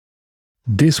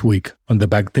This week on the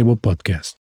Backtable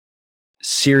Podcast.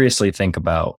 Seriously think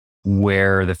about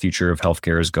where the future of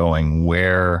healthcare is going,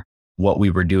 where what we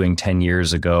were doing 10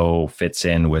 years ago fits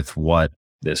in with what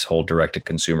this whole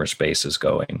direct-to-consumer space is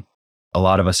going. A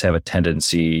lot of us have a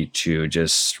tendency to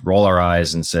just roll our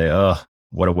eyes and say, oh,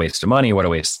 what a waste of money, what a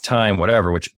waste of time,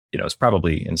 whatever, which is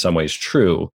probably in some ways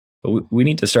true. But we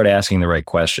need to start asking the right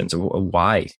questions.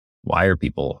 Why? Why are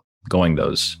people going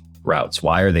those routes?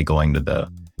 Why are they going to the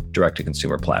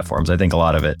direct-to-consumer platforms? I think a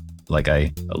lot of it, like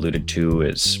I alluded to,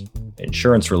 is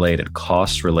insurance related,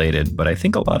 cost related, but I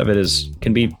think a lot of it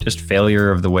can be just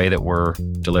failure of the way that we're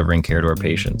delivering care to our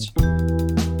patients.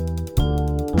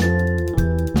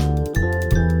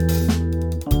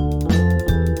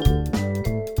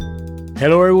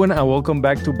 Hello everyone and welcome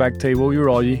back to Backtable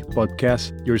Urology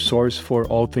Podcast, your source for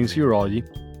all things urology.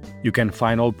 You can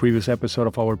find all previous episodes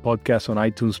of our podcast on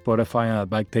iTunes, Spotify, and at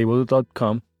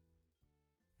backtable.com.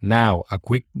 Now, a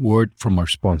quick word from our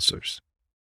sponsors.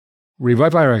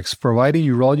 ReviveRx, providing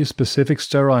urology-specific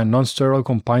sterile and non-sterile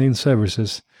combining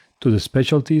services to the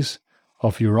specialties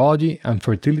of urology and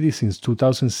fertility since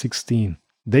 2016.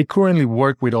 They currently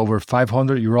work with over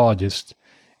 500 urologists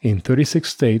in 36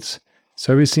 states,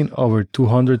 servicing over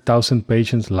 200,000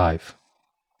 patients live.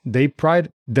 They pride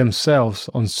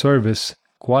themselves on service,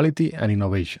 quality, and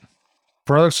innovation.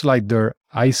 Products like their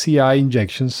ICI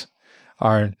injections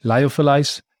are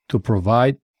lyophilized to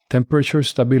provide temperature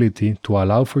stability to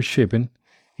allow for shipping,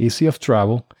 easy of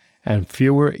travel, and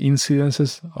fewer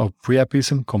incidences of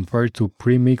priapism compared to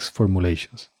pre-mixed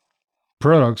formulations.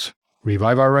 Products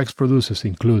ReviveRx produces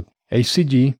include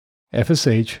HCG,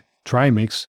 FSH,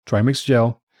 Trimix, Trimix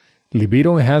Gel,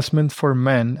 libido enhancement for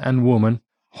men and women,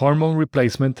 hormone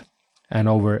replacement, and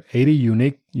over 80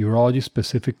 unique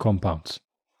urology-specific compounds.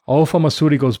 All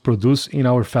pharmaceuticals produced in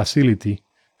our facility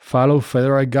follow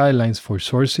federal guidelines for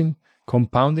sourcing,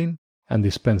 compounding, and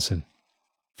dispensing.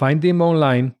 Find them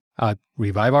online at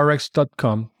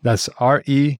reviverx.com, that's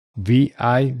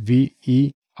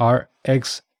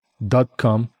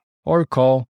REVIVERX.com, or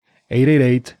call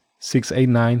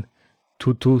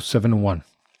 888-689-2271.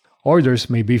 Orders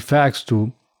may be faxed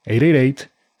to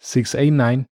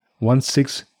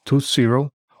 888-689-1620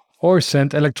 or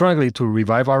sent electronically to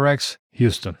ReviveRx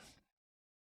Houston.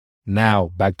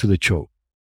 Now, back to the show.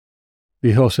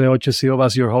 This is Jose Oche Silva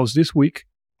as your host this week.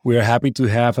 We are happy to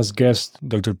have as guest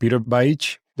Dr. Peter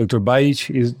Baich. Dr. Baich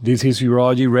did his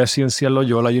urology residency at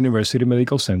Loyola University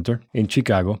Medical Center in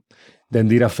Chicago, then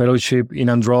did a fellowship in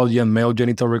andrology and male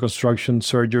genital reconstruction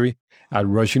surgery at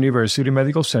Rush University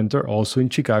Medical Center, also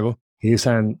in Chicago. He is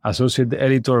an associate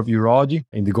editor of urology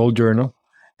in the Gold Journal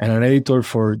and an editor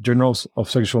for Journals of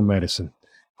Sexual Medicine.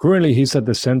 Currently, he's at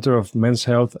the Center of Men's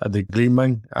Health at the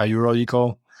Gleaman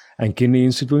Urological and Kidney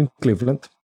Institute in Cleveland.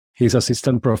 He's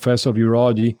assistant professor of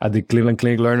urology at the Cleveland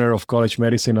Clinic Learner of College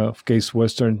Medicine of Case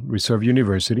Western Reserve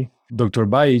University. Dr.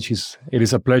 Baich, it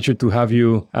is a pleasure to have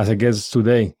you as a guest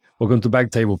today. Welcome to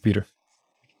Backtable, Peter.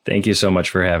 Thank you so much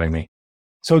for having me.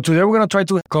 So today we're going to try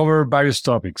to cover various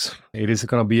topics. It is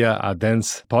going to be a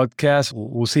dense podcast.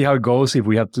 We'll see how it goes. If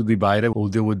we have to divide it, we'll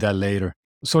deal with that later.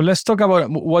 So let's talk about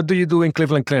what do you do in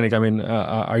Cleveland Clinic? I mean,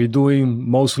 are you doing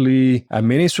mostly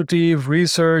administrative,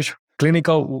 research,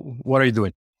 clinical? What are you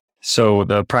doing? So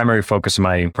the primary focus of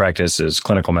my practice is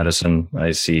clinical medicine.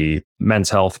 I see men's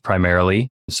health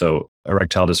primarily. So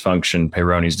erectile dysfunction,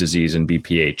 Peyronie's disease, and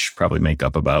BPH probably make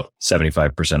up about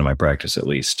 75% of my practice at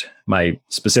least. My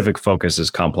specific focus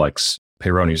is complex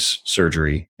Peyronie's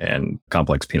surgery and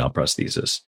complex penile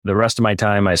prosthesis. The rest of my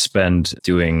time I spend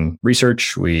doing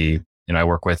research. I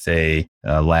work with a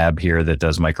lab here that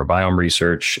does microbiome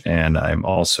research, and I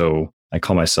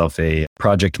call myself a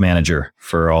project manager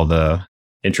for all the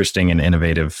interesting and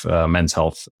innovative men's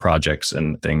health projects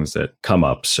and things that come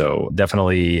up. So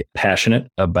definitely passionate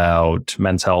about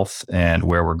men's health and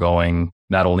where we're going,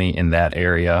 not only in that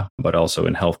area, but also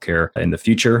in healthcare in the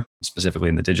future, specifically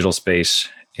in the digital space.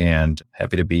 And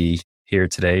happy to be here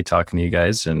today talking to you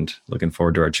guys and looking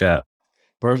forward to our chat.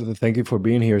 Perfect. Thank you for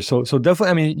being here. So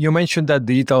definitely, you mentioned that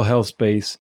digital health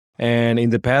space. And in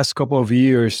the past couple of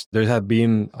years, there have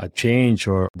been a change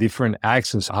or different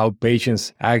access, how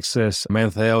patients access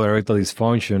mental health, erectile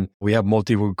dysfunction. We have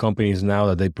multiple companies now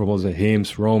that they promote the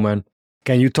HIMSS, Roman.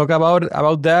 Can you talk about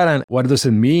that and what does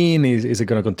it mean? Is it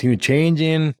going to continue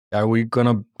changing? Are we going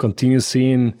to continue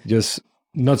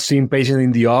not seeing patients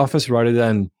in the office rather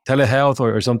than telehealth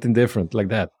or something different like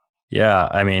that? Yeah,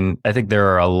 I mean, I think there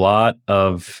are a lot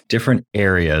of different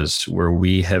areas where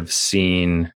we have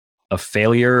seen a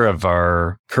failure of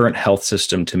our current health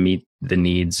system to meet the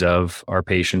needs of our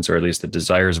patients, or at least the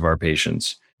desires of our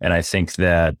patients. And I think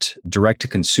that direct to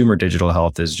consumer digital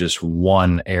health is just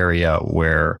one area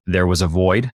where there was a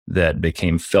void that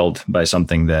became filled by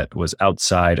something that was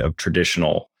outside of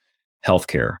traditional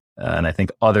healthcare. And I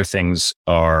think other things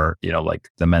are, like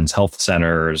the men's health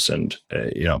centers and,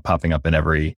 popping up in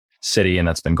every city. And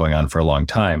that's been going on for a long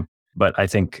time. But I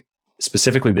think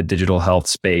specifically the digital health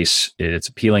space, it's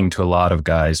appealing to a lot of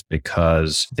guys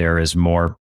because there is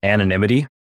more anonymity.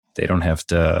 They don't have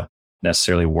to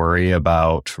necessarily worry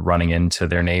about running into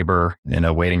their neighbor in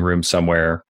a waiting room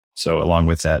somewhere. So along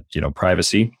with that,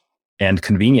 privacy and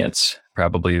convenience,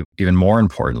 probably even more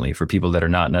importantly for people that are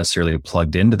not necessarily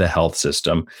plugged into the health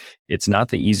system, it's not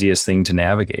the easiest thing to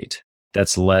navigate.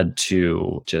 That's led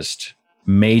to just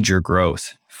major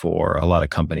growth for a lot of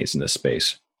companies in this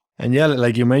space. And yeah,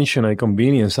 like you mentioned,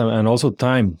 convenience and also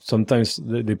time. Sometimes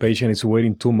the patient is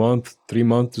waiting 2 months, 3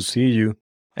 months to see you,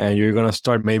 and you're going to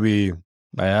start maybe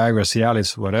Viagra,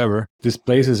 Cialis, whatever. These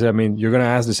places, you're going to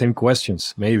ask the same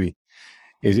questions, maybe.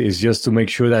 It's just to make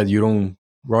sure that you don't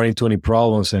run into any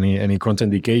problems, any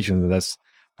contraindications. That's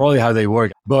probably how they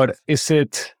work. But is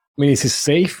it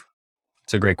safe?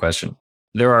 It's a great question.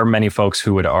 There are many folks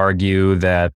who would argue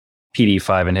that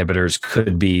PDE5 inhibitors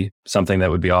could be something that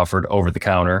would be offered over the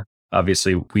counter.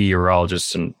 Obviously, we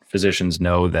urologists and physicians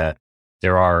know that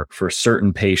there are, for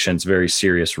certain patients, very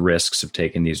serious risks of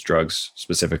taking these drugs,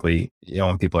 specifically,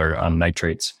 when people are on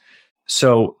nitrates.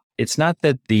 So it's not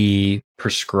that the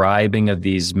prescribing of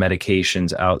these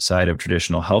medications outside of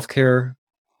traditional healthcare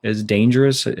is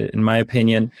dangerous, in my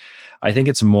opinion. I think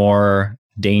it's more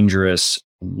dangerous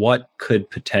what could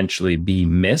potentially be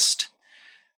missed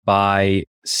by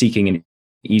seeking an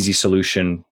easy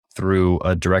solution through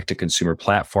a direct-to-consumer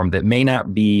platform that may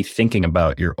not be thinking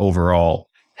about your overall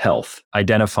health,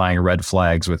 identifying red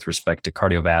flags with respect to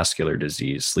cardiovascular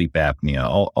disease, sleep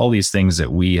apnea, all these things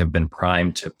that we have been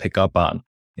primed to pick up on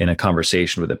in a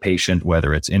conversation with a patient,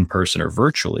 whether it's in person or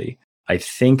virtually. I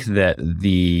think that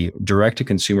the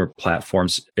direct-to-consumer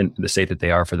platforms, in the state that they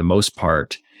are for the most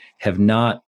part, have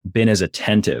not been as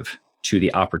attentive to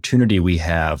the opportunity we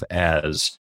have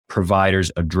as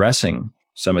providers addressing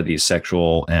some of these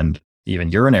sexual and even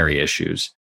urinary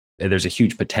issues. There's a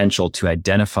huge potential to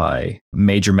identify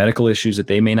major medical issues that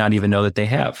they may not even know that they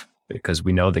have, because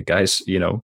we know that guys,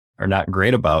 are not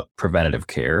great about preventative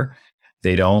care.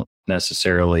 They don't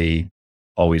necessarily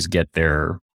always get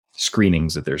their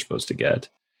screenings that they're supposed to get.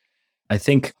 I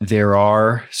think there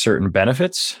are certain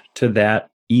benefits to that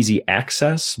easy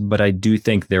access, but I do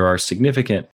think there are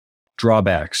significant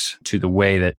drawbacks to the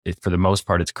way that, for the most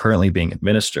part, it's currently being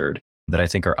administered that I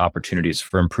think are opportunities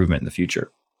for improvement in the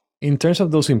future. In terms of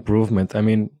those improvements,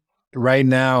 right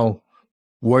now,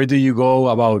 where do you go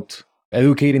about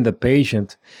educating the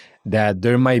patient that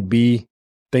there might be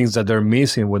things that they're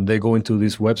missing when they go into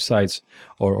these websites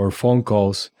or phone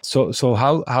calls? So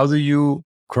how do you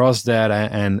cross that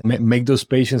and make those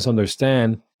patients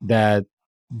understand that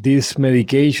these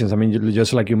medications,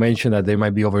 just like you mentioned, that they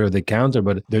might be over the counter,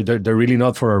 but they're really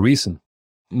not for a reason.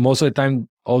 Most of the time,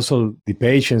 also the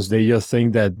patients, they just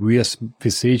think that we as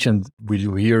physicians,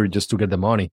 we're here just to get the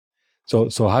money. So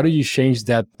how do you change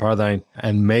that paradigm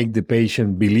and make the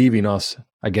patient believe in us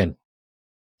again?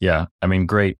 Yeah,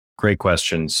 great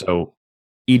question. So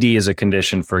ED is a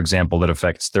condition, for example, that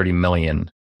affects 30 million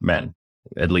men,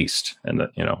 at least. And,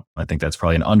 I think that's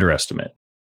probably an underestimate.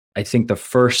 I think the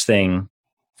first thing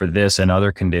for this and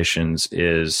other conditions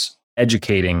is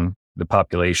educating the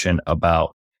population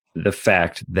about the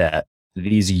fact that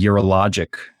these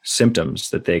urologic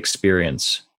symptoms that they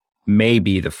experience may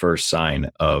be the first sign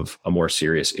of a more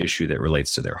serious issue that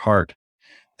relates to their heart,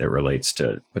 that relates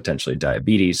to potentially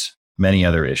diabetes, many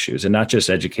other issues, and not just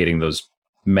educating those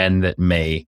men that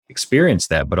may experience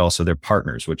that, but also their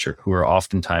partners, who are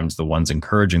oftentimes the ones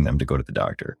encouraging them to go to the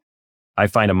doctor. I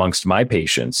find amongst my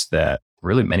patients that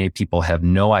really many people have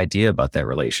no idea about that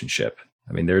relationship.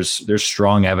 There's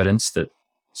strong evidence that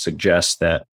suggests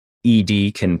that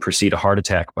ED can precede a heart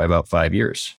attack by about 5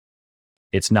 years.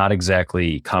 It's not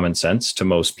exactly common sense to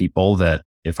most people that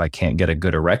if I can't get a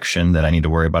good erection, that I need to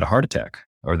worry about a heart attack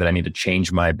or that I need to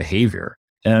change my behavior.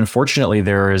 And unfortunately,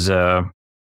 there is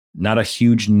not a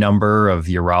huge number of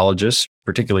urologists,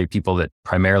 particularly people that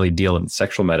primarily deal in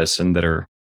sexual medicine, that are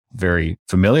very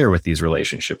familiar with these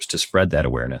relationships to spread that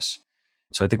awareness.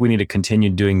 So I think we need to continue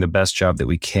doing the best job that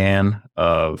we can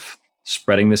of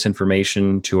spreading this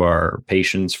information to our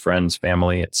patients, friends,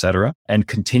 family, et cetera, and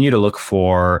continue to look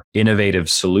for innovative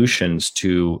solutions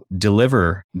to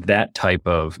deliver that type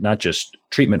of not just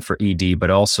treatment for ED, but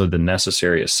also the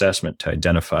necessary assessment to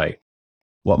identify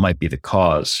what might be the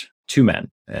cause to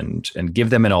men. and give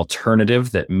them an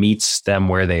alternative that meets them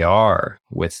where they are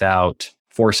without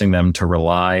forcing them to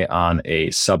rely on a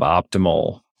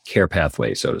suboptimal care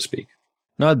pathway, so to speak.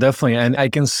 No, definitely. And I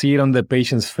can see it on the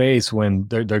patient's face when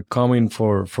they're coming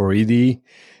for ED.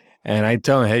 And I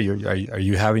tell them, hey, are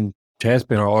you having chest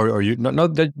pain or you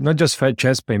not just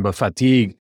chest pain, but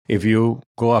fatigue? If you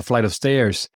go a flight of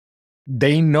stairs,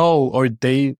 they know, or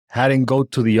they hadn't go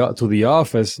to the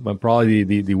office, but probably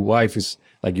the wife is,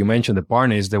 like you mentioned, the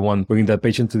partner is the one bringing that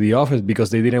patient to the office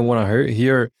because they didn't want to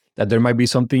hear that there might be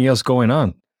something else going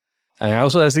on. And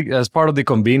also, as part of the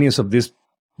convenience of these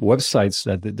websites,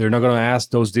 that they're not going to ask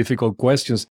those difficult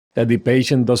questions that the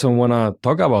patient doesn't want to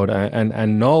talk about,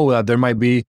 and know that there might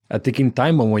be a ticking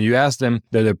time bomb when you ask them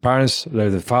that their parents, that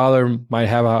the father might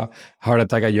have a heart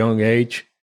attack at a young age.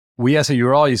 We as a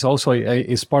urologist also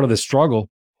is part of the struggle,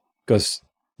 because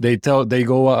they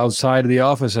go outside the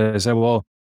office and say, well,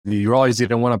 the urologist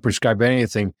didn't want to prescribe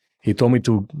anything. He told me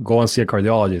to go and see a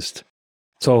cardiologist.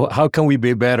 So how can we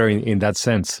be better in that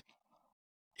sense?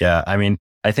 Yeah, I mean,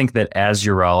 I think that as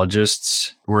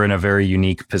urologists, we're in a very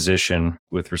unique position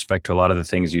with respect to a lot of the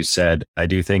things you said. I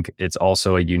do think it's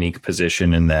also a unique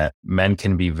position in that men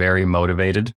can be very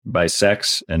motivated by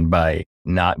sex and by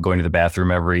not going to the bathroom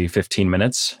every 15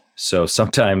 minutes. So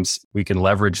sometimes we can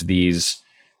leverage these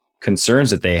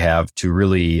concerns that they have to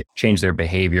really change their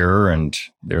behavior and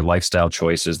their lifestyle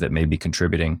choices that may be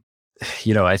contributing.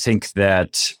 I think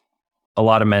that a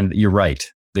lot of men, you're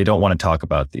right, they don't want to talk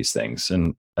about these things.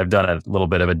 And I've done a little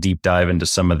bit of a deep dive into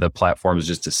some of the platforms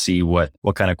just to see what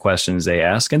kind of questions they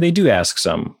ask. And they do ask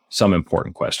some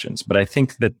important questions. But I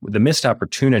think that the missed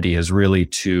opportunity is really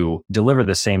to deliver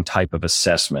the same type of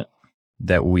assessment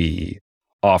that we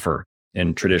offer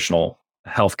in traditional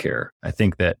healthcare. I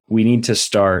think that we need to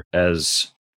start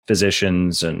as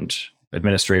physicians and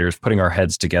administrators putting our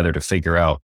heads together to figure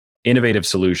out innovative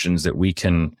solutions that we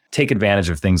can take advantage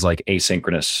of things like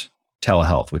asynchronous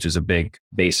telehealth, which is a big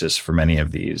basis for many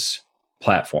of these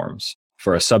platforms.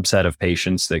 For a subset of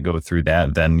patients that go through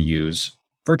that, then use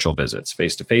virtual visits,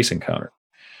 face-to-face encounter.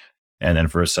 And then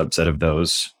for a subset of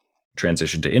those,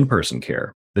 transition to in-person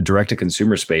care. The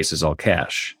direct-to-consumer space is all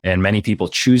cash. And many people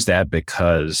choose that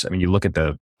because, you look at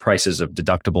the prices of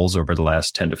deductibles over the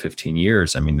last 10 to 15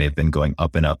 years. They've been going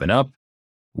up and up and up.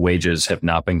 Wages have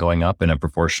not been going up in a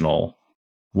proportional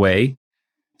way.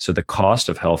 So the cost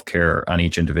of healthcare on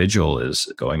each individual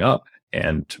is going up.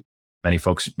 And many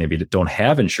folks maybe don't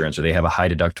have insurance, or they have a high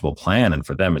deductible plan. And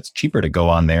for them, it's cheaper to go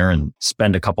on there and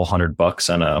spend a couple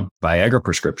 $100 on a Viagra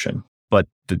prescription. But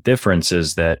the difference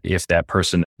is that if that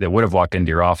person that would have walked into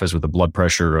your office with a blood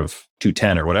pressure of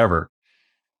 210 or whatever,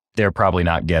 they're probably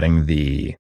not getting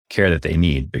the care that they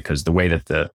need, because the way that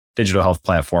the digital health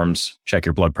platforms check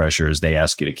your blood pressure is they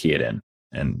ask you to key it in.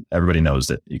 And everybody knows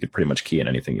that you could pretty much key in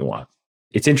anything you want.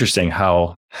 It's interesting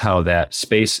how that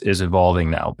space is evolving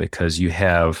now, because you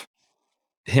have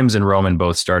Hims and Roman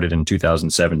both started in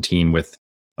 2017 with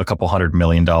a couple $100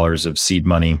 million of seed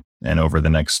money, and over the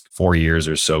next 4 years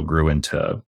or so grew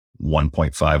into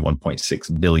 $1.5,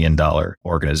 $1.6 billion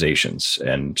organizations.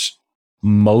 And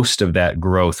most of that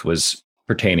growth was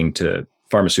pertaining to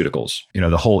pharmaceuticals.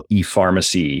 The whole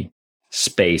e-pharmacy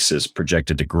space is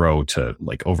projected to grow to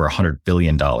like over $100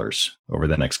 billion over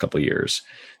the next couple of years.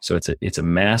 So it's a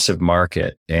massive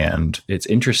market. And it's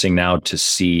interesting now to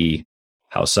see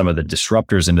how some of the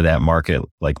disruptors into that market,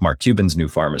 like Mark Cuban's new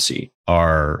pharmacy,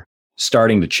 are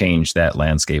starting to change that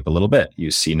landscape a little bit.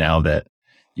 You see now that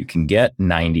you can get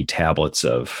 90 tablets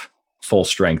of full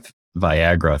strength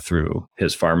Viagra through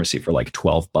his pharmacy for like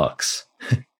 $12.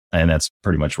 And that's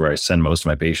pretty much where I send most of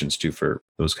my patients to for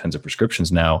those kinds of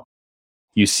prescriptions now.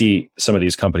 You see some of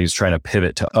these companies trying to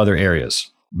pivot to other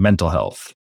areas, mental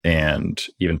health and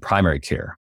even primary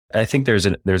care. I think there's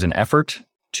an effort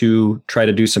to try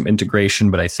to do some integration,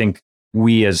 but I think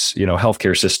we as,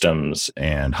 healthcare systems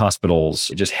and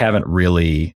hospitals just haven't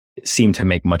really seemed to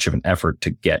make much of an effort to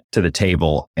get to the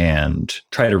table and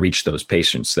try to reach those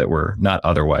patients that we're not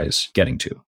otherwise getting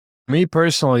to. Me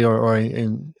personally,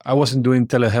 I wasn't doing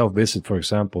telehealth visits, for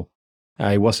example.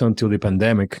 It wasn't until the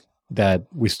pandemic that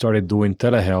we started doing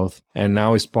telehealth, and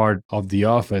now it's part of the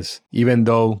office. Even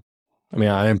though, I'm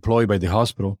employed by the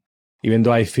hospital, even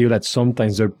though I feel that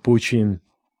sometimes they're pushing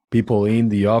people in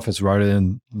the office rather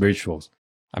than virtuals.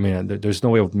 There's no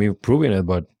way of me proving it,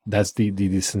 but that's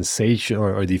the sensation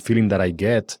or the feeling that I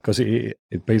get, because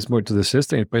it pays more to the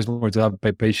system. It pays more to have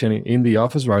a patient in the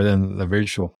office rather than the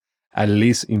virtual, at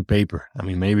least in paper.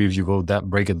 Maybe if you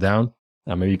break it down,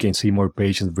 maybe you can see more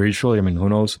patients virtually. Who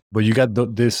knows? But you got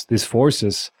these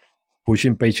forces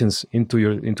pushing patients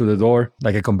into the door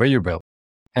like a conveyor belt.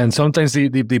 And sometimes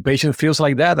the patient feels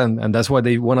like that, and that's why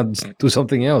they want to do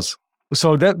something else.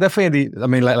 So that definitely, I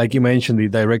mean, like you mentioned, the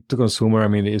direct to consumer, I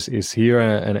mean, is here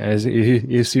and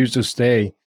is here to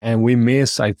stay. And we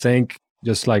miss, I think,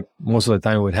 just like most of the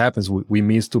time what happens, we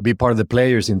miss to be part of the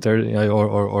players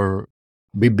or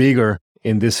be bigger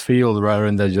in this field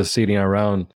rather than just sitting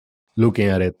around looking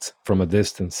at it from a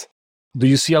distance. Do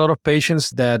you see a lot of patients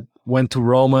that went to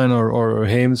Roman or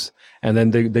Hims and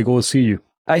then they go see you?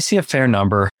 I see a fair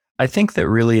number. I think that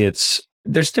really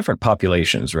there's different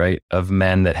populations, right, of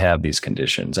men that have these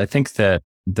conditions. I think that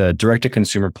the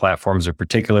direct-to-consumer platforms are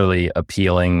particularly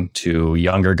appealing to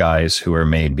younger guys who are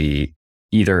maybe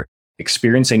either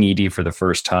experiencing ED for the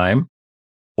first time,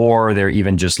 or they're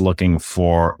even just looking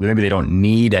for, maybe they don't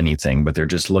need anything, but they're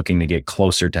just looking to get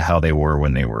closer to how they were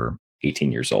when they were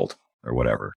 18 years old or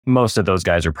whatever. Most of those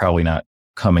guys are probably not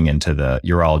coming into the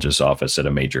urologist's office at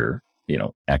a major,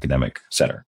 academic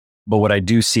center. But what I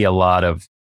do see a lot of,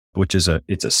 which is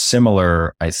it's a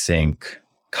similar, I think,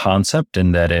 concept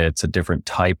in that it's a different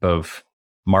type of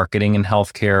marketing in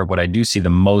healthcare. What I do see the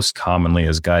most commonly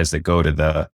is guys that go to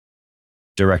the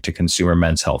direct-to-consumer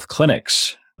men's health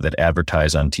clinics that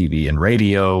advertise on TV and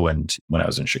radio. And when I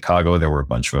was in Chicago, there were a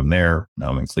bunch of them there. Now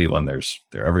I'm in Cleveland,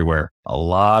 they're everywhere. A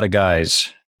lot of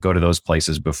guys go to those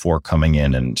places before coming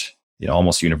in and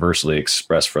almost universally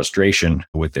express frustration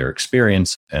with their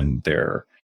experience and their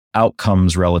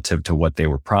outcomes relative to what they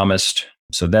were promised.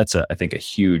 So that's I think a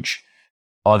huge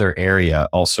other area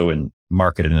also in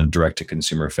marketed in a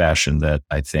direct-to-consumer fashion that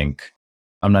I think,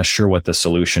 I'm not sure what the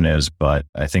solution is, but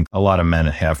I think a lot of men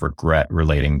have regret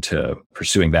relating to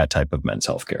pursuing that type of men's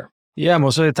healthcare. Yeah,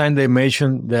 most of the time they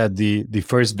mention that the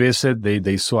first visit,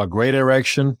 they saw a great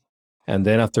erection. And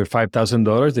then after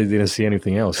 $5,000, they didn't see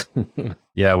anything else.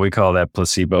 Yeah, we call that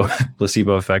placebo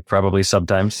effect probably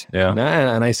sometimes. Yeah.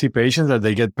 And I see patients that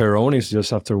they get Peyronie's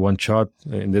just after one shot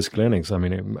in these clinics. I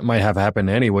mean, it might have happened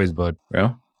anyways, but...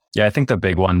 Yeah, I think the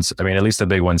big ones, at least the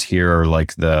big ones here are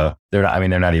like they're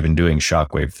not even doing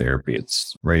shockwave therapy.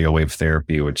 It's radio wave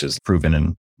therapy, which is proven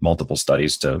in multiple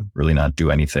studies to really not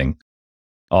do anything.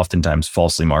 Oftentimes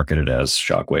falsely marketed as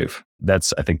shockwave.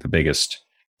 That's, I think, the biggest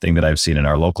thing that I've seen in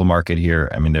our local market here.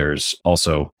 I mean, there's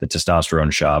also the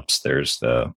testosterone shops. There's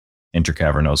the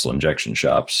intracavernosal injection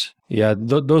shops. Yeah,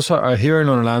 those are here in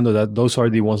Orlando. Those are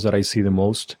the ones that I see the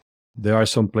most. There are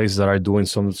some places that are doing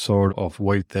some sort of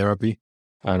wave therapy.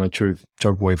 I'm not sure if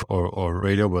shockwave or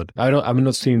radio, but I'm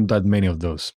not seeing that many of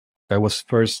those. I was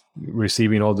first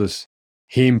receiving all this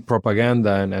Him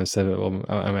propaganda and I said,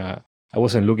 I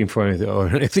wasn't looking for anything or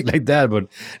anything like that. But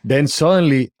then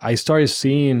suddenly I started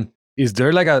seeing, is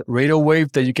there like a radio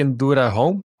wave that you can do it at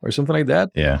home or something like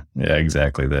that? Yeah,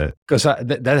 exactly. Because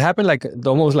that happened like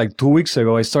almost like 2 weeks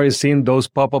ago. I started seeing those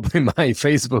pop up in my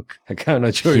Facebook account.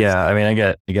 Not sure. Yeah, I mean, I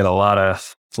get a lot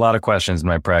of questions in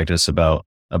my practice about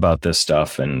this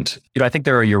stuff. And, I think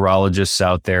there are urologists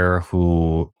out there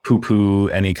who poo-poo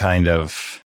any kind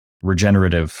of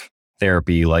regenerative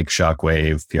therapy like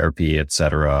shockwave, PRP, et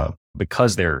cetera,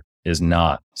 because there is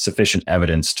not sufficient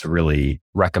evidence to really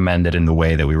recommend it in the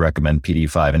way that we recommend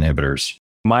PDE5 inhibitors.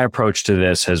 My approach to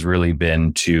this has really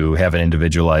been to have an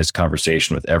individualized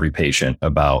conversation with every patient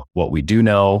about what we do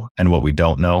know and what we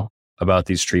don't know about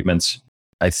these treatments.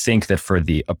 I think that for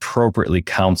the appropriately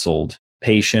counseled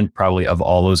patient, probably of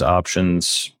all those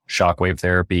options, shockwave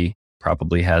therapy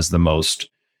probably has the most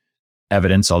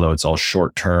evidence, although it's all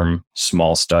short-term,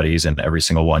 small studies, and every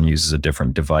single one uses a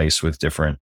different device with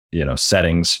different,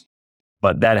 settings.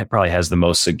 But that probably has the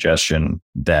most suggestion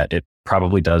that it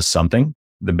probably does something.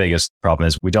 The biggest problem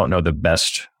is we don't know the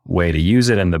best way to use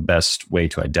it and the best way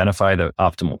to identify the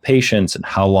optimal patients and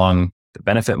how long the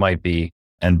benefit might be.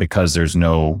 And because there's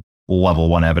no level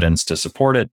 1 evidence to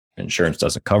support it, insurance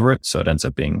doesn't cover it. So it ends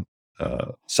up being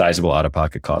a sizable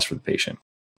out-of-pocket cost for the patient.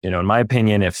 In my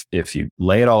opinion, if you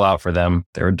lay it all out for them,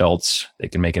 they're adults, they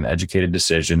can make an educated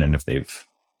decision. And if they've,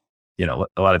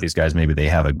 a lot of these guys, maybe they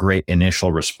have a great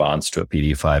initial response to a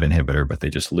PDE5 inhibitor, but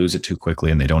they just lose it too quickly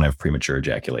and they don't have premature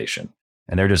ejaculation.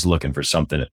 And they're just looking for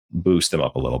something to boost them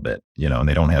up a little bit, and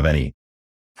they don't have any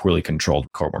poorly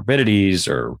controlled comorbidities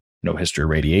or no history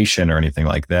of radiation or anything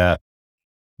like that.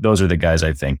 Those are the guys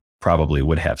I think probably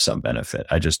would have some benefit.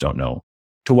 I just don't know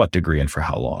to what degree and for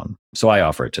how long. So I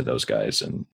offer it to those guys.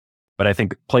 But I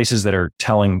think places that are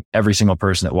telling every single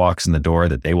person that walks in the door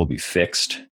that they will be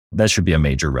fixed, that should be a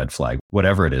major red flag,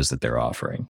 whatever it is that they're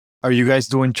offering. Are you guys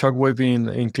doing shockwave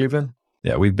in Cleveland?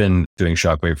 Yeah, we've been doing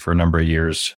shockwave for a number of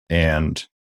years, and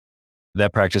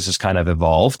that practice has kind of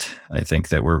evolved. I think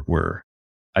that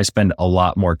I spend a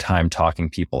lot more time talking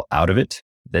people out of it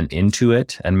them into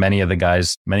it. And many of the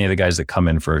guys that come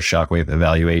in for a shockwave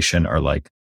evaluation are like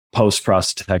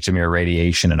post-prostatectomy or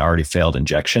radiation and already failed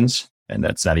injections. And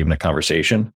that's not even a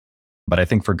conversation. But I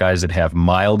think for guys that have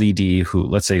mild ED, who,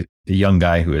 let's say the young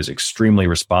guy who is extremely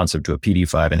responsive to a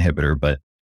PD5 inhibitor, but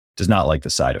does not like the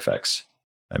side effects.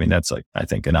 I mean, that's like, I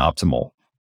think, an optimal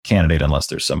candidate unless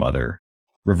there's some other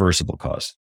reversible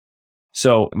cause.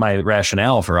 So my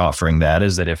rationale for offering that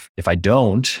is that if I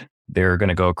don't, they're going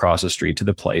to go across the street to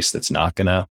the place that's not going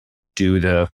to do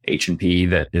the H&P,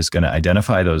 that is going to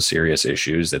identify those serious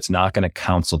issues, that's not going to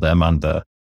counsel them on the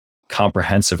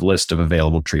comprehensive list of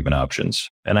available treatment options.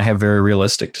 And I have very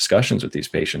realistic discussions with these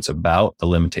patients about the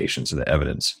limitations of the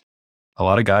evidence. A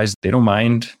lot of guys, they don't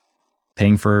mind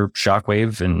paying for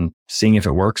shockwave and seeing if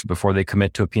it works before they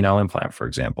commit to a penile implant, for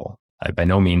example. I by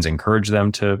no means encourage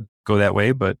them to go that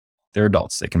way, but they're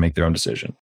adults. They can make their own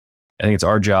decision. I think it's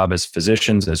our job as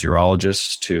physicians, as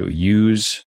urologists, to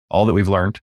use all that we've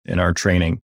learned in our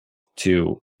training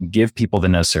to give people the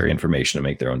necessary information to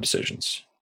make their own decisions,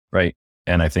 right?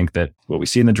 And I think that what we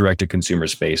see in the direct-to-consumer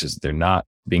space is they're not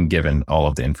being given all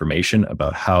of the information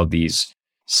about how these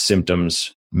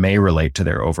symptoms may relate to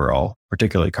their overall,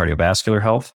 particularly cardiovascular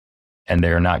health. And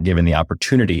they're not given the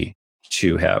opportunity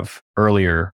to have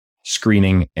earlier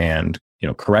screening and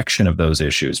correction of those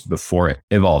issues before it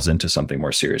evolves into something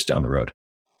more serious down the road.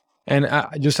 And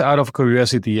just out of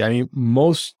curiosity, I mean,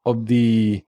 most of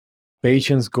the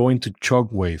patients going to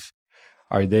shockwave,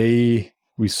 are they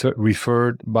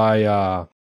referred by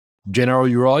general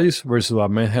urologist versus a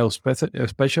mental health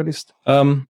specialist?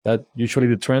 That usually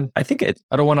the trend. I think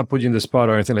I don't want to put you in the spot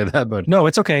or anything like that, but no,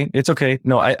 it's okay. It's okay.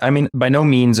 No, I mean, by no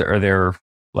means are there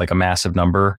like a massive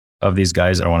number of these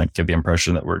guys. I don't want to give the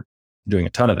impression that we're doing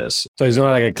a ton of this. So it's not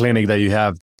like a clinic that you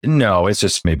have. No, it's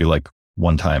just maybe like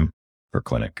one time per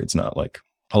clinic. It's not like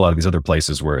a lot of these other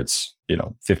places where it's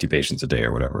 50 patients a day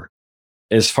or whatever.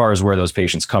 As far as where those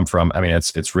patients come from, I mean,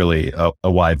 it's really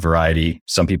a wide variety.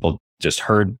 Some people just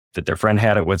heard that their friend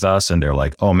had it with us and they're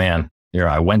like, oh man,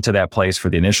 I went to that place for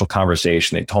the initial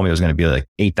conversation. They told me it was going to be like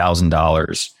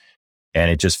 $8,000 and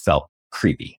it just felt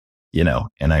creepy,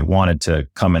 and I wanted to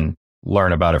come and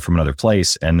learn about it from another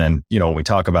place. And then, when we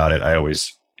talk about it, I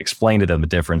always explain to them the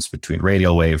difference between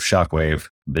radial wave, shockwave,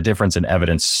 the difference in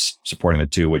evidence supporting the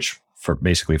two, which for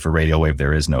radial wave,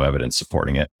 there is no evidence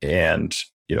supporting it. And,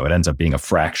 it ends up being a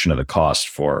fraction of the cost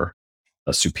for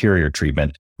a superior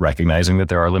treatment, recognizing that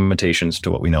there are limitations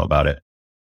to what we know about it.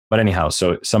 But anyhow,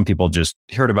 so some people just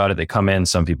heard about it, they come in,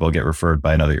 some people get referred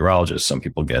by another urologist, some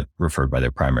people get referred by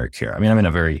their primary care. I mean, I'm in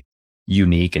a very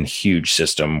unique and huge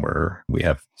system where we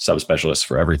have subspecialists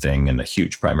for everything and a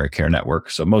huge primary care network.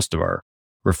 So most of our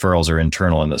referrals are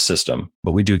internal in the system,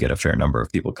 but we do get a fair number of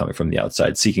people coming from the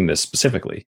outside seeking this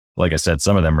specifically. Like I said,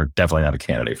 some of them are definitely not a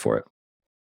candidate for it.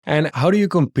 And how do you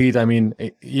compete? I mean,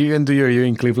 even though you're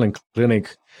in Cleveland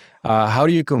Clinic, how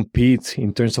do you compete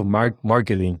in terms of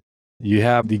marketing? You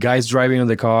have the guys driving in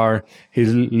the car, he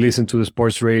listens to the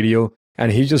sports radio,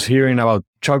 and he's just hearing about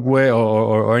shockwave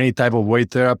or any type of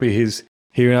wave therapy. He's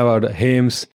hearing about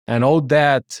HIMS and all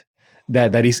that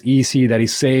is easy, that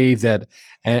is safe.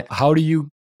 And how do you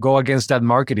go against that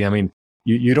marketing? I mean,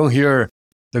 you don't hear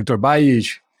Dr.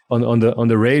 Bajic on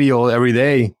the radio every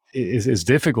day. It's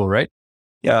difficult, right?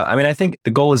 Yeah, I mean, I think the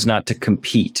goal is not to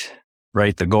compete,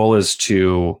 right? The goal is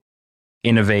to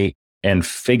innovate and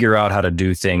figure out how to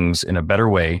do things in a better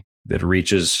way that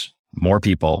reaches more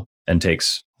people and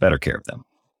takes better care of them.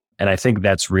 And I think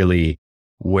that's really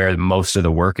where most of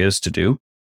the work is to do.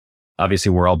 Obviously,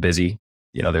 we're all busy.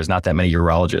 There's not that many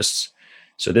urologists.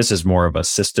 So this is more of a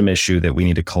system issue that we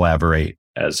need to collaborate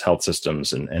as health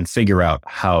systems and figure out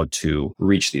how to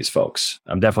reach these folks.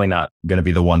 I'm definitely not going to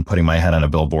be the one putting my head on a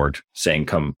billboard saying,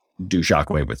 come do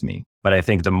shockwave with me. But I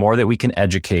think the more that we can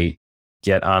educate,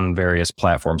 get on various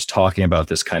platforms talking about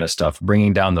this kind of stuff,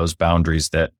 bringing down those boundaries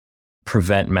that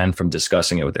prevent men from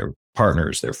discussing it with their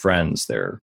partners, their friends,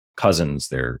 their cousins,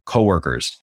 their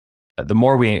coworkers. The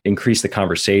more we increase the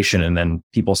conversation and then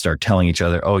people start telling each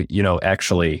other, oh,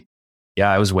 actually,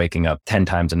 I was waking up 10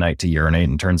 times a night to urinate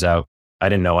and turns out I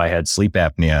didn't know I had sleep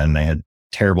apnea and I had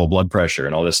terrible blood pressure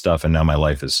and all this stuff. And now my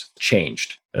life has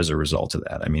changed as a result of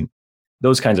that. I mean,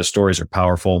 those kinds of stories are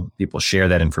powerful. People share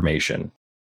that information.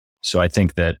 So I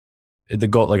think that the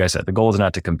goal, like I said, the goal is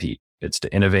not to compete. It's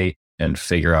to innovate and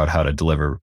figure out how to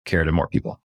deliver care to more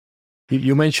people.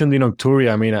 You mentioned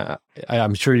nocturia. I mean,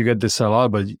 I'm sure you get this a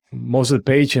lot, but most of the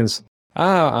patients,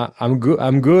 I'm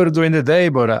good during the day,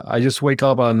 but I just wake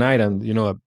up at night and,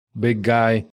 a big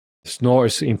guy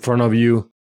snores in front of you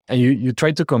and you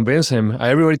try to convince him.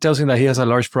 Everybody tells him that he has a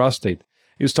large prostate.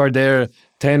 You start there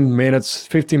 10 minutes,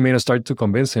 15 minutes, start to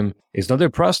convince him it's not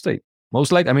their prostate.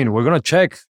 Most likely, I mean, we're going to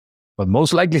check, but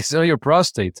most likely it's not your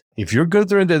prostate. If you're good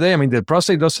during the day, I mean, the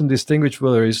prostate doesn't distinguish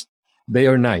whether it's day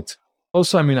or night.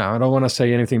 Also, I mean, I don't want to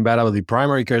say anything bad about the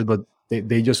primary care, but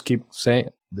they just keep saying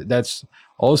that's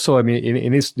also, I mean,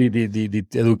 it is the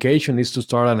education needs to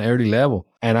start at an early level.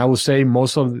 And I would say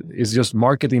most of it is just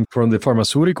marketing from the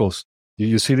pharmaceuticals.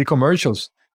 You see the commercials.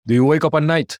 Do you wake up at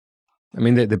night? I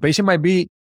mean, the patient might be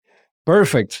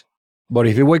perfect, but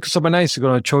if he wakes up at night, he's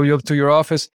going to show you up to your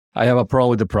office. I have a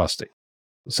problem with the prostate.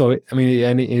 So, I mean,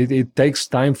 and it takes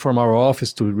time from our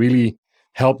office to really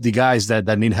help the guys that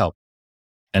need help.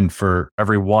 And for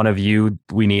every one of you,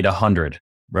 we need 100,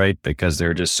 right? Because there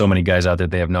are just so many guys out there,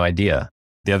 they have no idea.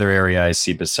 The other area I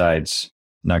see besides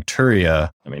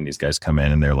nocturia, I mean, these guys come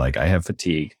in and they're like, I have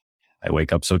fatigue. I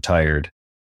wake up so tired.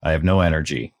 I have no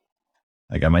energy.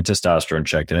 I got my testosterone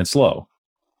checked and it's low.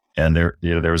 And there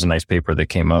was a nice paper that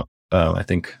came up, I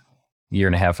think a year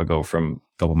and a half ago from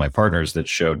a couple of my partners that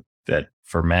showed that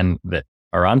for men that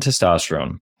are on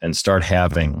testosterone and start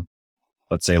having,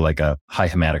 let's say, like a high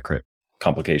hematocrit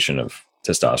complication of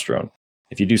testosterone,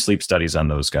 if you do sleep studies on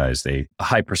those guys, a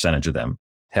high percentage of them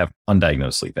have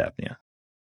undiagnosed sleep apnea.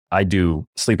 I do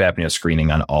sleep apnea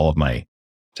screening on all of my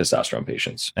testosterone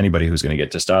patients. Anybody who's going to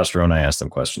get testosterone, I ask them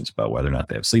questions about whether or not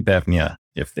they have sleep apnea.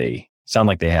 If they sound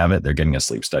like they have it, they're getting a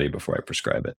sleep study before I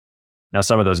prescribe it. Now,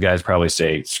 some of those guys probably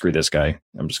say, screw this guy.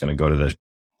 I'm just going to go to the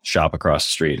shop across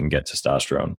the street and get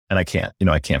testosterone. And I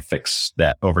can't fix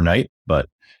that overnight. But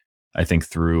I think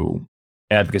through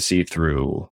advocacy,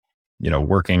 through,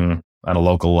 working on a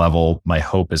local level, my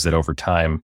hope is that over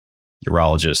time,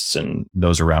 urologists and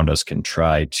those around us can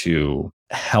try to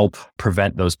help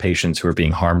prevent those patients who are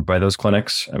being harmed by those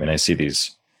clinics. I mean, I see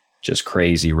these just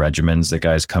crazy regimens that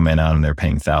guys come in on and they're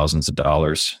paying thousands of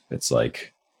dollars. It's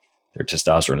like their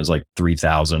testosterone is like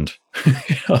 3,000.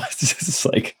 It's just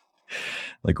like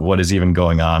what is even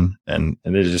going on? And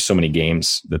there's just so many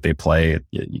games that they play.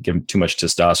 You give them too much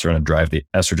testosterone to drive the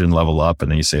estrogen level up.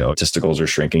 And then you say, oh, testicles are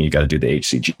shrinking. You got to do the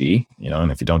HCG,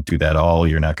 and if you don't do that all,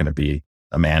 you're not going to be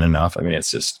a man enough. I mean,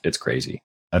 it's crazy.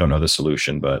 I don't know the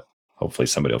solution, but hopefully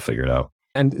somebody will figure it out.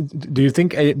 And do you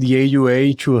think the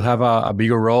AUA should have a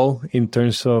bigger role in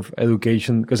terms of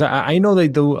education? Because I know they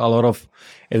do a lot of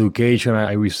education.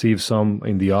 I receive some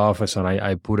in the office and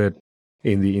I put it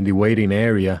in the waiting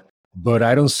area, but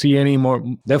I don't see any more.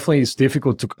 Definitely it's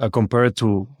difficult to compare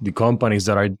to the companies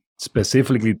that are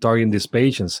specifically targeting these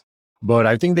patients. But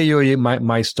I think the AUA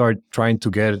might start trying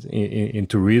to get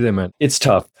into rhythm. And it's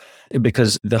tough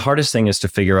because the hardest thing is to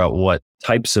figure out what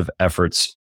types of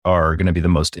efforts are going to be the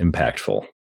most impactful,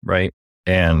 right?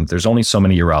 And there's only so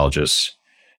many urologists.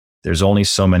 There's only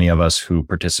so many of us who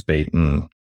participate in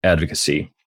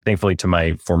advocacy. Thankfully, to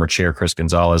my former chair, Chris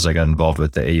Gonzalez, I got involved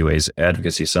with the AUA's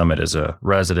Advocacy Summit as a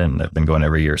resident, and I've been going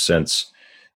every year since.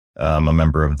 I'm a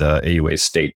member of the AUA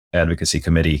State Advocacy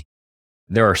Committee.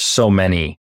 There are so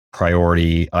many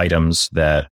priority items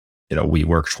that we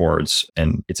work towards,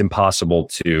 and it's impossible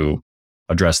to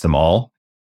address them all.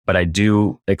 But I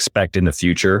do expect in the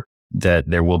future that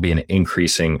there will be an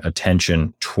increasing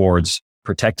attention towards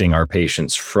protecting our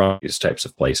patients from these types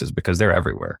of places because they're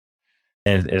everywhere.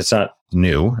 And it's not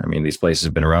new. I mean, these places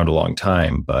have been around a long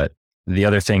time. But the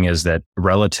other thing is that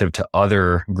relative to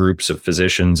other groups of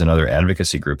physicians and other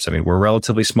advocacy groups, I mean, we're a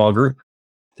relatively small group.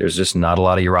 There's just not a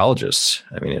lot of urologists.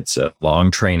 I mean, it's a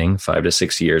long training, 5 to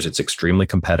 6 years. It's extremely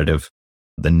competitive.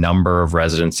 The number of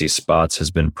residency spots has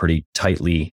been pretty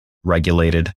tightly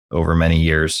regulated over many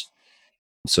years.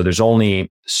 So there's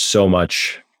only so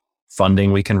much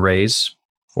funding we can raise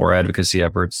for advocacy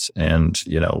efforts. And,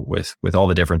 with all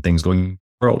the different things going on in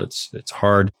the world, it's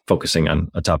hard focusing on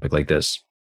a topic like this.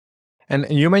 And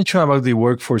you mentioned about the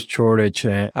workforce shortage.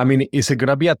 I mean, is it going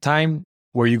to be a time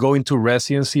where you go into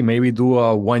residency, maybe do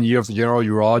 1 year of general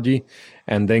urology,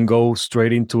 and then go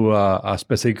straight into a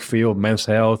specific field, men's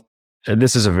health? And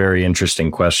this is a very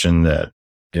interesting question that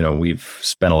we've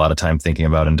spent a lot of time thinking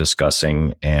about and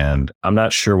discussing, and I'm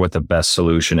not sure what the best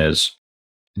solution is.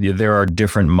 There are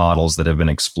different models that have been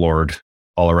explored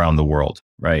all around the world,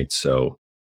 right? So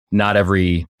not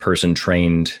every person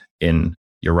trained in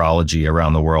urology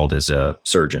around the world is a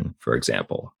surgeon, for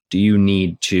example. Do you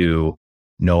need to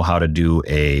know how to do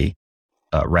a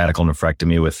radical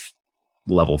nephrectomy with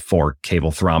level 4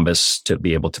 cable thrombus to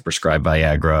be able to prescribe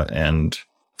Viagra and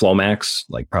Flomax?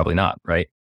 Like, probably not, right?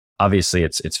 Obviously,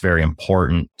 it's very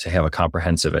important to have a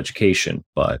comprehensive education,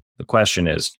 but the question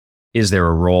is there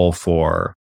a role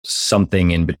for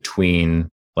something in between,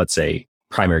 let's say,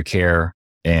 primary care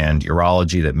and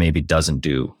urology that maybe doesn't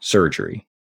do surgery?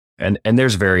 And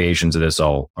there's variations of this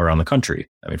all around the country.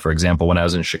 I mean, for example, when I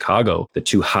was in Chicago, the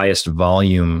two highest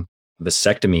volume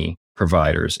vasectomy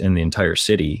providers in the entire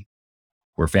city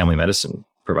were family medicine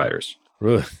providers.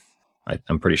 Really?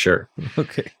 I'm pretty sure.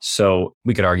 Okay. So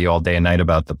we could argue all day and night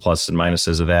about the pluses and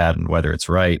minuses of that and whether it's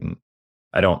right. And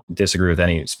I don't disagree with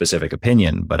any specific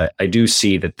opinion, but I do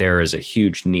see that there is a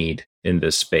huge need in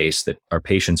this space, that our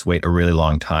patients wait a really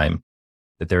long time,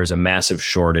 that there is a massive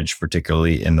shortage,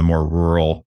 particularly in the more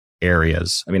rural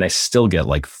areas. I mean, I still get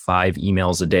like 5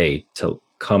 emails a day to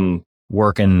come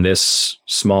work in this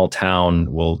small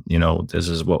town. Well, this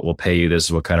is what we'll pay you. This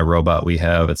is what kind of robot we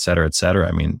have, et cetera, et cetera.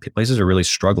 I mean, places are really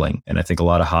struggling. And I think a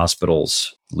lot of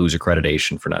hospitals lose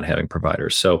accreditation for not having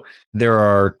providers. So there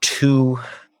are 2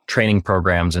 training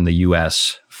programs in the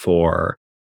US for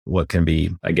what can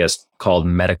be, I guess, called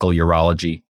medical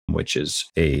urology, which is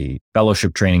a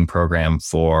fellowship training program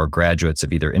for graduates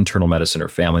of either internal medicine or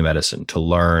family medicine to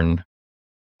learn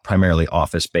primarily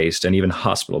office-based and even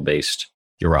hospital-based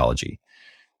urology.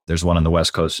 There's one on the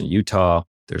West Coast in Utah.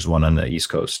 There's one on the East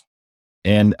Coast.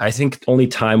 And I think only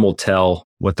time will tell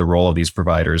what the role of these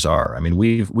providers are. I mean,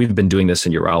 we've been doing this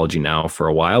in urology now for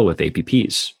a while with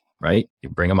APPs, right? You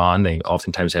bring them on. They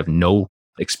oftentimes have no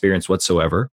experience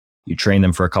whatsoever. You train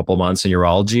them for a couple of months in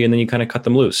urology, and then you kind of cut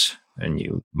them loose and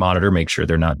you monitor, make sure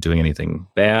they're not doing anything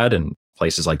bad. And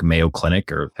places like Mayo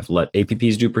Clinic have let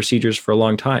APPs do procedures for a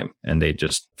long time. And they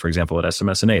just, for example, at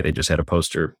SMSNA, they just had a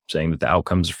poster saying that the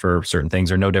outcomes for certain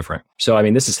things are no different. So, I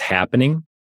mean, this is happening.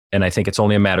 And I think it's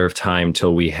only a matter of time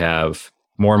till we have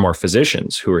more and more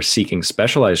physicians who are seeking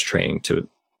specialized training to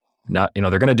not,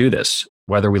 they're going to do this,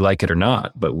 whether we like it or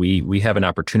not. But we have an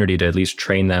opportunity to at least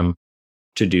train them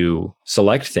to do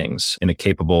select things in a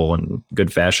capable and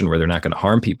good fashion where they're not going to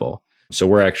harm people. So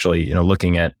we're actually,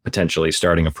 looking at potentially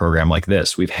starting a program like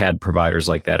this. We've had providers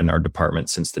like that in our department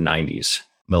since the 90s.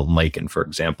 Milton Lakin, for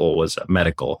example, was a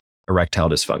medical erectile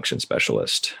dysfunction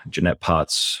specialist. Jeanette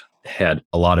Potts had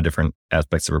a lot of different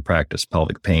aspects of her practice,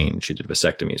 pelvic pain. She did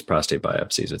vasectomies, prostate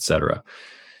biopsies, et cetera.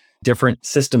 Different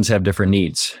systems have different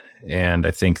needs. And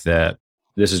I think that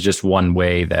this is just one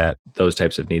way that those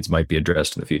types of needs might be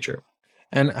addressed in the future.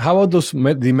 And how about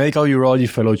the medical urology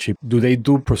fellowship? Do they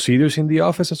do procedures in the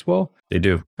office as well? They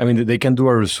do. I mean, they can do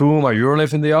a Rezum, a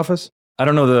UroLift in the office? I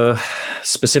don't know the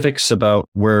specifics about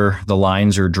where the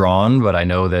lines are drawn, but I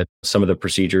know that some of the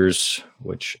procedures,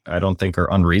 which I don't think are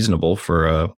unreasonable for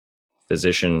a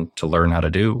physician to learn how to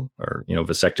do, or,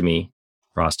 vasectomy,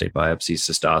 prostate biopsy,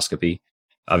 cystoscopy.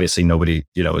 Obviously, nobody,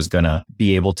 is going to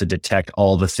be able to detect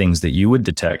all the things that you would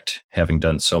detect having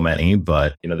done so many.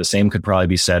 But, the same could probably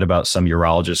be said about some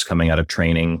urologists coming out of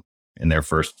training in their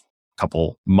first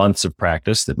couple months of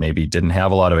practice that maybe didn't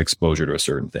have a lot of exposure to a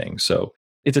certain thing. So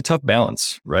it's a tough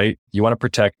balance, right? You want to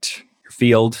protect your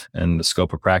field and the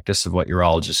scope of practice of what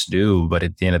urologists do. But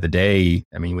at the end of the day,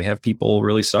 I mean, we have people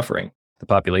really suffering. The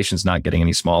population's not getting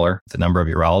any smaller. The number of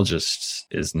urologists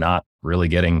is not really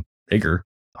getting bigger.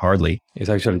 Hardly. It's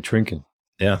actually shrinking.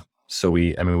 Yeah. So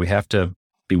we have to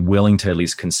be willing to at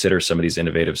least consider some of these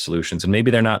innovative solutions. And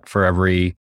maybe they're not for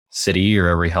every city or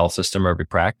every health system or every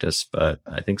practice, but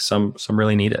I think some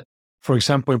really need it. For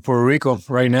example, in Puerto Rico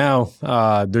right now,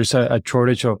 there's a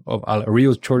shortage of a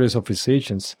real shortage of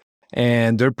physicians.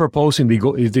 And they're proposing,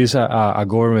 it is a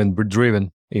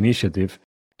government-driven initiative.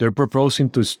 They're proposing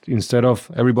to, instead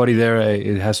of everybody there,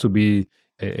 it has to be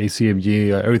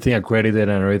ACFG, everything accredited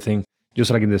and everything, just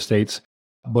like in the States.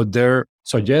 But they're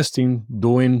suggesting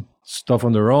doing stuff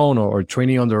on their own or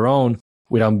training on their own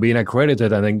without being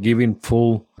accredited and then giving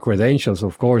full credentials.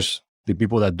 Of course, the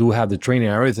people that do have the training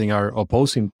and everything are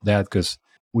opposing that because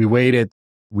we waited,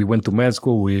 we went to med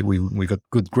school, we got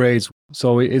good grades.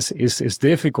 So it's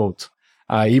difficult.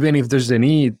 Even if there's a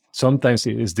need, sometimes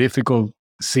it's difficult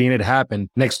seeing it happen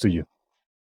next to you.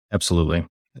 Absolutely.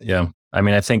 Yeah. I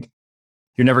mean, I think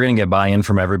you're never going to get buy-in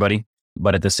from everybody.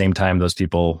 But at the same time, those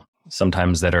people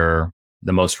sometimes that are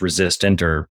the most resistant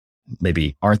or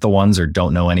maybe aren't the ones or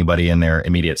don't know anybody in their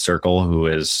immediate circle who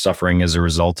is suffering as a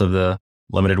result of the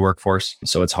limited workforce.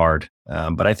 So it's hard.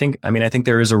 But I think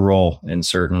there is a role in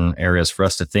certain areas for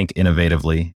us to think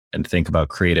innovatively and think about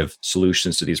creative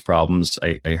solutions to these problems.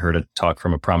 I heard a talk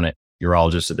from a prominent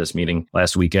urologist at this meeting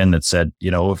last weekend that said,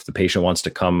 if the patient wants to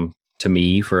come to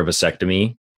me for a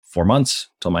vasectomy, 4 months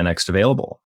till my next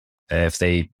available. If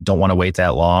they don't want to wait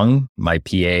that long, my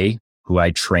PA, who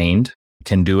I trained,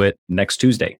 can do it next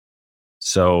Tuesday.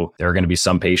 So there are going to be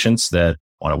some patients that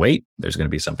want to wait. There's going to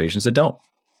be some patients that don't.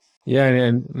 Yeah,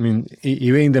 and I mean,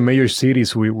 even in the major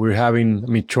cities, we're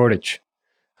having, shortage.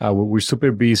 We're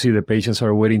super busy. The patients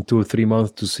are waiting 2 or 3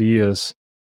 months to see us.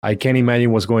 I can't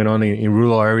imagine what's going on in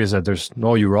rural areas that there's no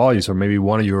urologist or maybe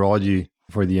one urology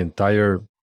for the entire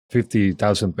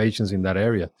 50,000 patients in that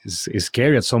area. It's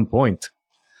scary at some point.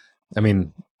 I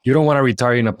mean, you don't want to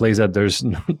retire in a place that there's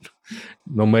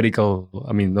no medical,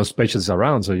 no specialists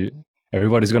around. So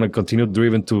everybody's going to continue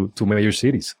driven to major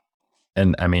cities.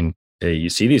 And I mean, you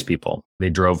see these people, they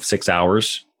drove 6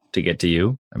 hours to get to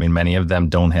you. I mean, many of them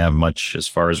don't have much as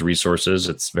far as resources.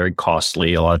 It's very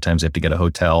costly. A lot of times they have to get a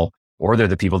hotel, or they're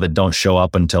the people that don't show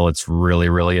up until it's really,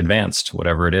 really advanced,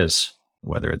 whatever it is,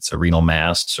 whether it's a renal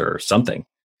mass or something.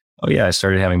 Oh yeah, I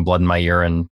started having blood in my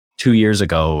urine 2 years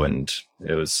ago, and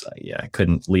it was, I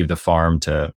couldn't leave the farm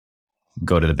to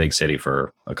go to the big city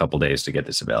for a couple of days to get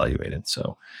this evaluated.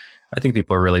 So I think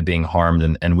people are really being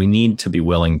harmed, and we need to be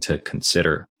willing to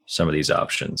consider some of these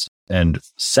options and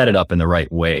set it up in the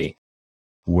right way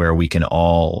where we can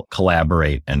all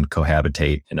collaborate and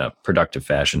cohabitate in a productive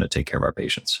fashion to take care of our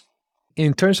patients.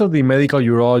 In terms of the medical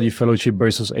urology fellowship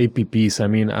versus APPs,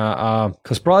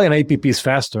 because probably an APP is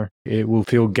faster, it will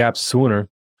fill gaps sooner.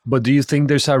 But do you think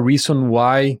there's a reason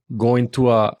why going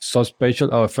to a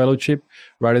subspecial fellowship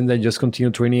rather than just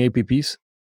continue training APPs?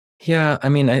 Yeah, I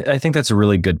mean, I think that's a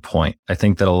really good point. I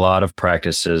think that a lot of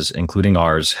practices, including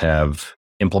ours, have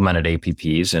implemented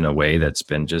APPs in a way that's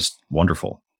been just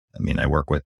wonderful. I mean, I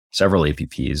work with several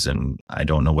APPs and I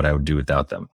don't know what I would do without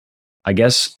them. I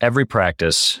guess every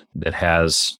practice that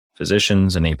has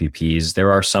physicians and APPs,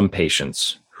 there are some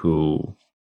patients who,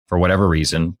 for whatever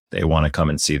reason, they want to come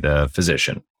and see the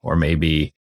physician, or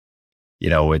maybe,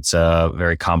 it's a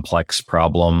very complex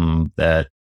problem that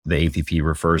the APP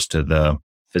refers to the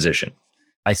physician.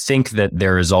 I think that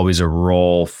there is always a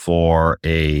role for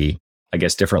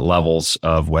different levels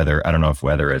of whether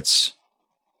it's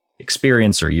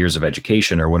experience or years of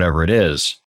education or whatever it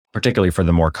is, particularly for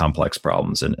the more complex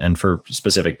problems and for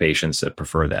specific patients that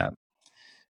prefer that.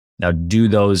 Now, do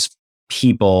those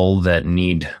people that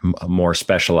need more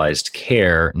specialized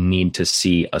care need to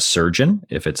see a surgeon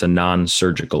if it's a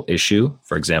non-surgical issue?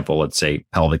 For example, let's say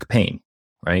pelvic pain,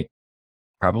 right?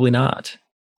 Probably not.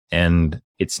 And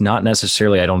it's not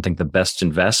necessarily, I don't think, the best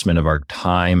investment of our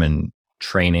time and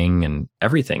training and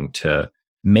everything to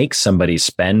make somebody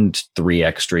spend 3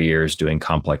 extra years doing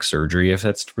complex surgery if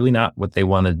that's really not what they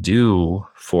want to do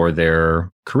for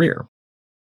their career.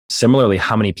 Similarly,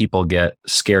 how many people get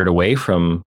scared away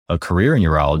from a career in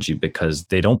urology because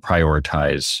they don't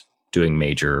prioritize doing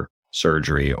major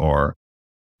surgery, or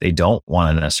they don't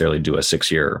want to necessarily do a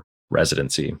 6-year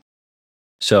residency.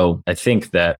 So I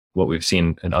think that what we've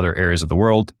seen in other areas of the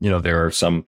world, there are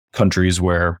some countries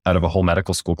where out of a whole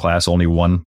medical school class, only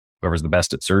one, whoever's the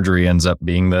best at surgery, ends up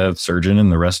being the surgeon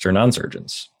and the rest are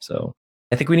non-surgeons. So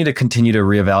I think we need to continue to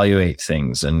reevaluate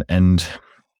things and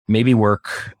maybe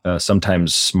work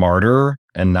sometimes smarter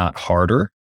and not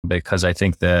harder, because I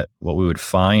think that what we would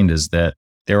find is that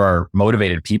there are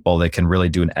motivated people that can really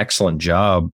do an excellent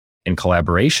job in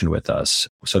collaboration with us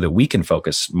so that we can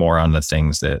focus more on the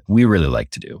things that we really like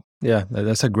to do. Yeah,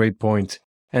 that's a great point.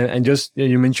 And just,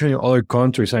 you mentioned other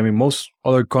countries. I mean, most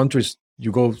other countries,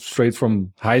 you go straight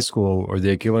from high school or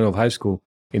the equivalent of high school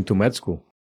into med school.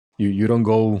 You don't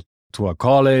go to a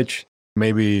college.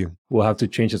 Maybe we'll have to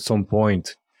change at some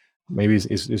point. Maybe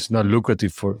it's not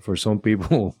lucrative for some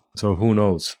people. So who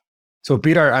knows? So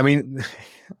Peter, I mean,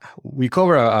 we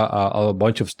cover a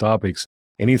bunch of topics.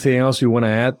 Anything else you want to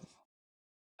add?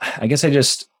 I guess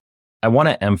I want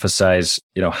to emphasize,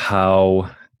 how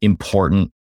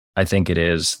important I think it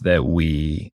is that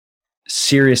we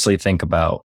seriously think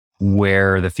about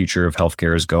where the future of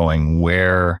healthcare is going,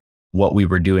 where what we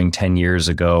were doing 10 years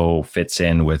ago fits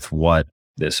in with what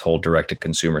this whole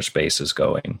direct-to-consumer space is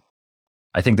going.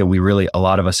 I think that a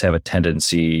lot of us have a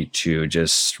tendency to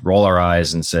just roll our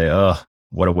eyes and say, oh,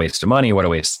 what a waste of money, what a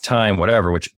waste of time,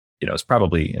 whatever, which, is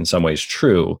probably in some ways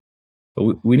true.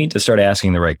 But we need to start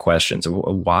asking the right questions.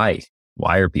 Why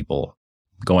are people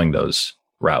going those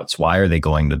routes? Why are they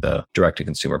going to the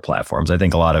direct-to-consumer platforms? I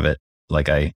think a lot of it, like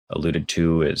I alluded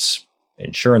to, is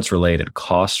insurance related,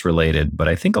 cost related, but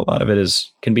I think a lot of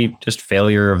it can be just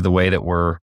failure of the way that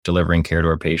we're delivering care to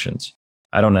our patients.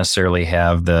 I don't necessarily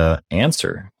have the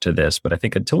answer to this, but I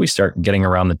think until we start getting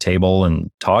around the table and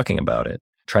talking about it,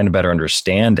 trying to better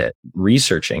understand it,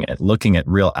 researching it, looking at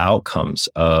real outcomes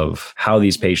of how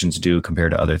these patients do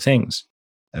compared to other things,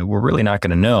 we're really not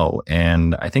going to know.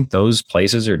 And I think those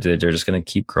places they're just going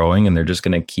to keep growing and they're just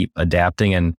going to keep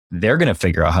adapting, and they're going to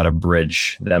figure out how to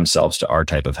bridge themselves to our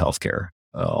type of healthcare.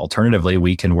 Alternatively,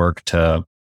 we can work to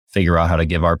figure out how to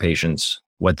give our patients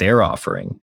what they're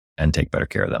offering and take better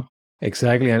care of them.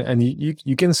 Exactly. And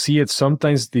you can see it.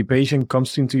 Sometimes the patient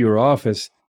comes into your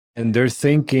office and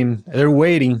they're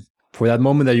waiting for that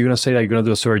moment that you're going to say that you're going to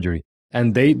do a surgery.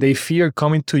 And they fear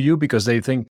coming to you because they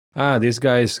think, this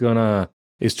guy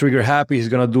is trigger happy, he's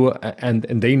going to do, and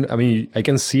they, I mean, I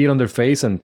can see it on their face.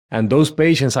 And those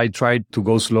patients, I try to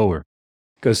go slower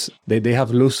because they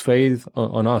have loose faith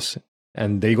on us.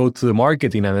 And they go to the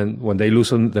marketing, and then when they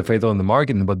lose the faith on the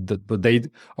marketing, but they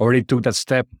already took that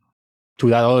step to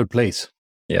that other place.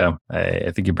 Yeah,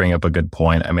 I think you bring up a good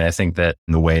point. I mean, I think that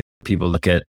the way people look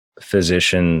at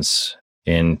physicians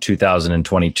in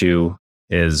 2022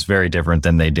 is very different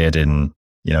than they did in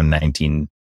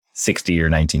 1960 or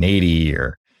 1980,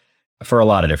 or for a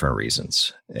lot of different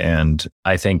reasons. And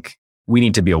I think we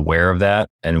need to be aware of that,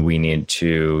 and we need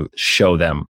to show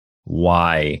them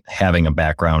why having a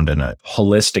background and a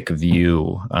holistic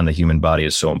view on the human body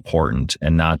is so important,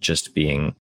 and not just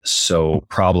being so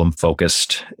problem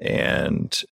focused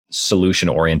and solution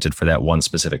oriented for that one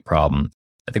specific problem.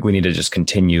 I think we need to just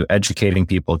continue educating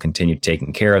people, continue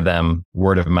taking care of them.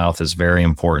 Word of mouth is very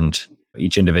important.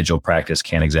 Each individual practice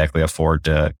can't exactly afford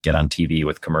to get on TV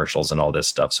with commercials and all this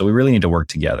stuff. So we really need to work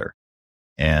together.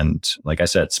 And like I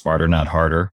said, smarter, not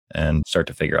harder, and start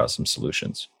to figure out some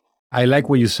solutions. I like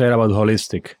what you said about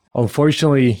holistic.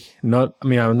 Unfortunately, I'm not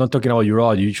talking about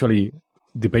urology. Usually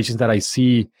the patients that I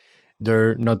see,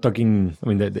 they're not talking,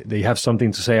 they have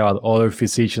something to say about other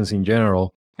physicians in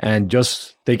general, and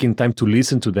just taking time to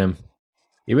listen to them.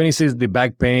 Even if it's the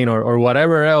back pain or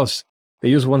whatever else, they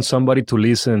just want somebody to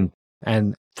listen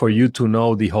and for you to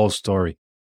know the whole story.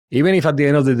 Even if at the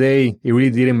end of the day, it really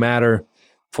didn't matter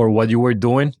for what you were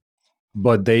doing,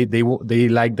 but they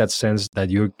like that sense that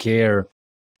you care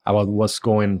about what's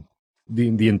going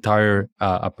the entire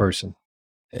person.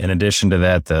 In addition to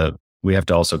that, we have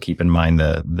to also keep in mind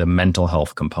the mental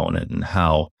health component and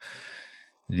how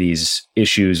these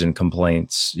issues and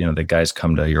complaints, that guys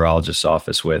come to a urologist's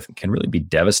office with can really be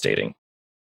devastating.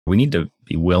 We need to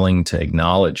be willing to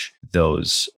acknowledge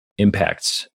those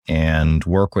impacts and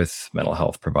work with mental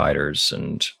health providers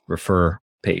and refer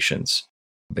patients,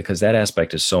 because that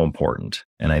aspect is so important.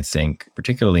 And I think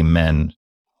particularly men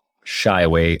shy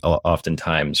away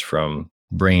oftentimes from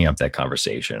bringing up that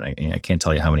conversation. I can't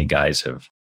tell you how many guys have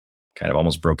kind of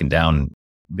almost broken down.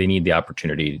 They need the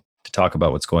opportunity to talk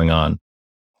about what's going on,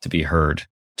 to be heard,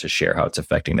 to share how it's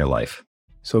affecting their life.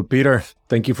 So Peter,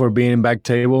 thank you for being in Back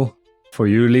Table. For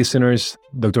you listeners,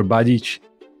 Dr. Bajic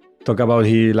talk about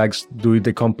he likes doing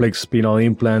the complex penile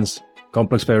implants,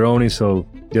 complex Peyronie. So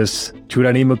just shoot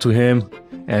an email to him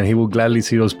and he will gladly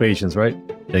see those patients, right?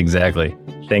 Exactly.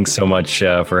 Thanks so much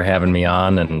for having me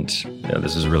on. And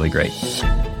this is really great.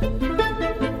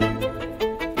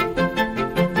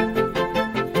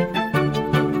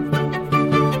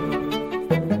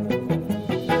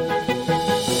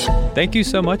 Thank you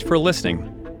so much for listening.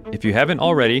 If you haven't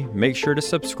already, make sure to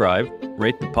subscribe,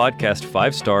 rate the podcast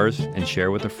 5 stars, and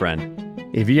share with a friend.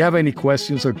 If you have any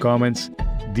questions or comments,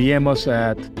 DM us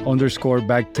at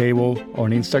 _backtable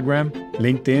on Instagram,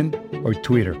 LinkedIn, or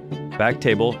Twitter.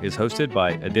 Backtable is hosted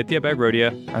by Aditya Bagrodia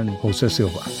and Jose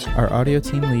Silva. Our audio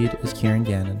team lead is Kieran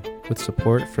Gannon, with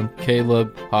support from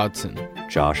Caleb Hodson,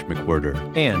 Josh McWhirter,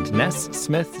 and Ness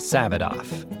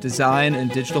Smith-Savadoff. Design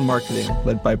and digital marketing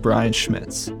led by Brian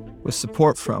Schmitz, with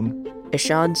support from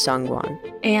Ishad Sangwan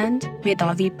and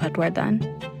Vedavi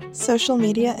Patwardhan. Social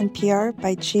media and PR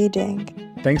by Chi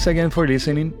Ding. Thanks again for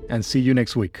listening, and see you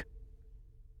next week.